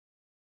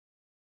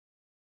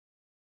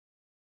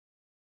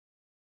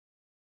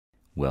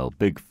Well,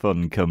 big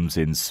fun comes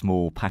in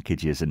small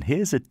packages, and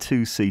here's a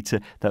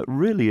two-seater that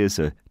really is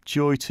a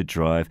joy to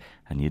drive,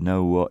 and you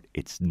know what?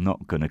 It's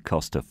not going to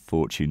cost a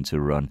fortune to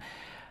run.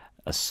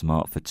 A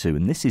Smart for two,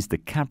 and this is the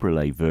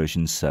cabriolet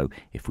version, so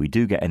if we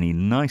do get any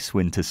nice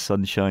winter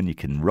sunshine, you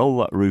can roll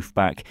that roof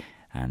back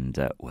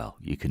and, well,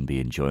 you can be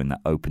enjoying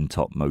that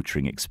open-top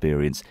motoring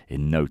experience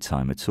in no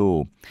time at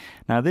all.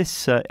 Now,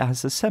 this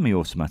has a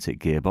semi-automatic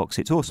gearbox.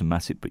 It's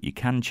automatic, but you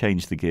can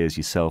change the gears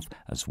yourself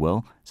as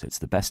well, so it's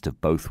the best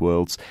of both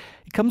worlds.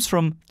 It comes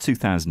from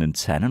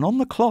 2010, and on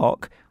the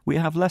clock, we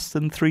have less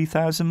than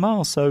 3,000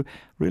 miles, so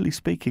really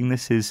speaking,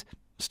 this is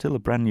still a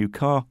brand new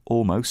car,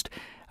 almost.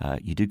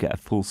 You do get a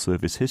full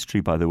service history,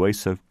 by the way,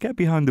 so get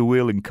behind the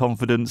wheel in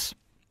confidence.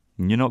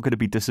 You're not going to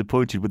be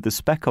disappointed with the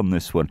spec on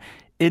this one.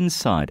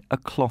 Inside, a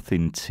cloth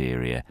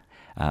interior.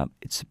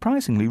 It's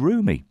surprisingly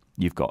roomy.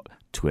 You've got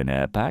twin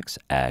airbags,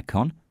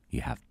 aircon.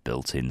 You have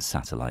built-in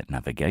satellite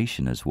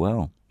navigation as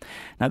well.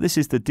 Now, this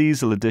is the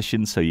diesel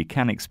edition, so you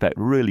can expect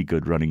really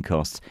good running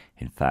costs.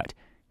 In fact,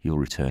 you'll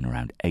return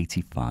around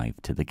 85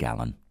 to the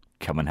gallon.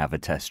 Come and have a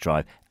test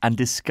drive and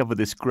discover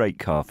this great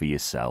car for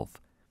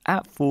yourself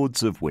at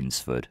Fords of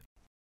Winsford.